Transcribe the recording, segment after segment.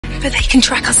But they can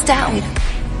track us down.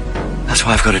 That's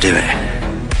why I've got to do it.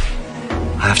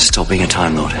 I have to stop being a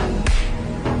Time Lord.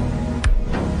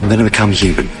 I'm going to become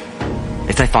human.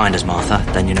 If they find us, Martha,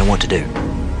 then you know what to do.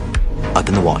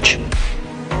 Open the watch.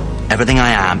 Everything I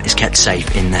am is kept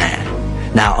safe in there.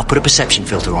 Now, I'll put a perception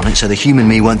filter on it so the human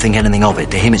me won't think anything of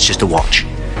it. To him, it's just a watch.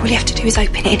 All you have to do is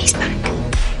open it and he's back.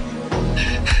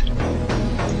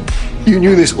 You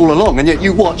knew this all along, and yet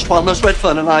you watched while Nurse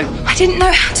Redfern and I didn't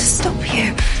know how to stop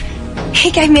you. He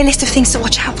gave me a list of things to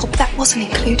watch out for, but that wasn't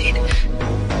included.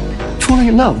 Falling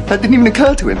in love? That didn't even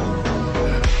occur to him.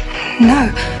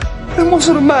 No. Then what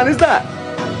sort of man is that?